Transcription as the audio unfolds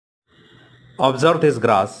Observe this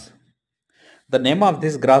grass. The name of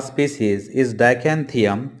this grass species is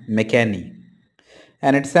Dichanthium maccannii,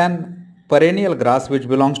 and it's an perennial grass which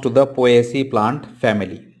belongs to the Poaceae plant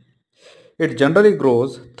family. It generally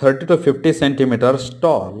grows 30 to 50 centimeters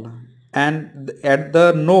tall, and at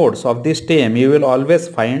the nodes of the stem you will always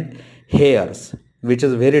find hairs, which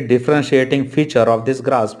is very differentiating feature of this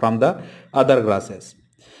grass from the other grasses.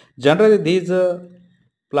 Generally these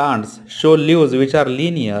plants show leaves which are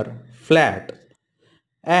linear, flat,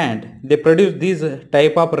 and they produce these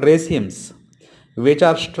type of racemes which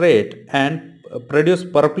are straight and produce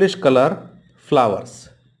purplish color flowers.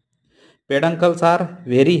 Peduncles are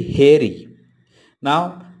very hairy. Now,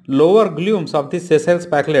 lower glumes of the sessile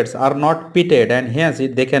spatulets are not pitted, and hence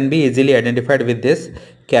they can be easily identified with this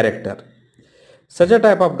character. Such a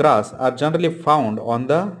type of grass are generally found on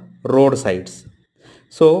the roadsides.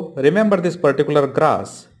 So, remember this particular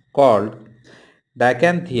grass called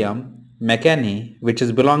Dichanthium maccannii, which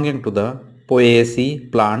is belonging to the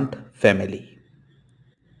Poaceae plant family.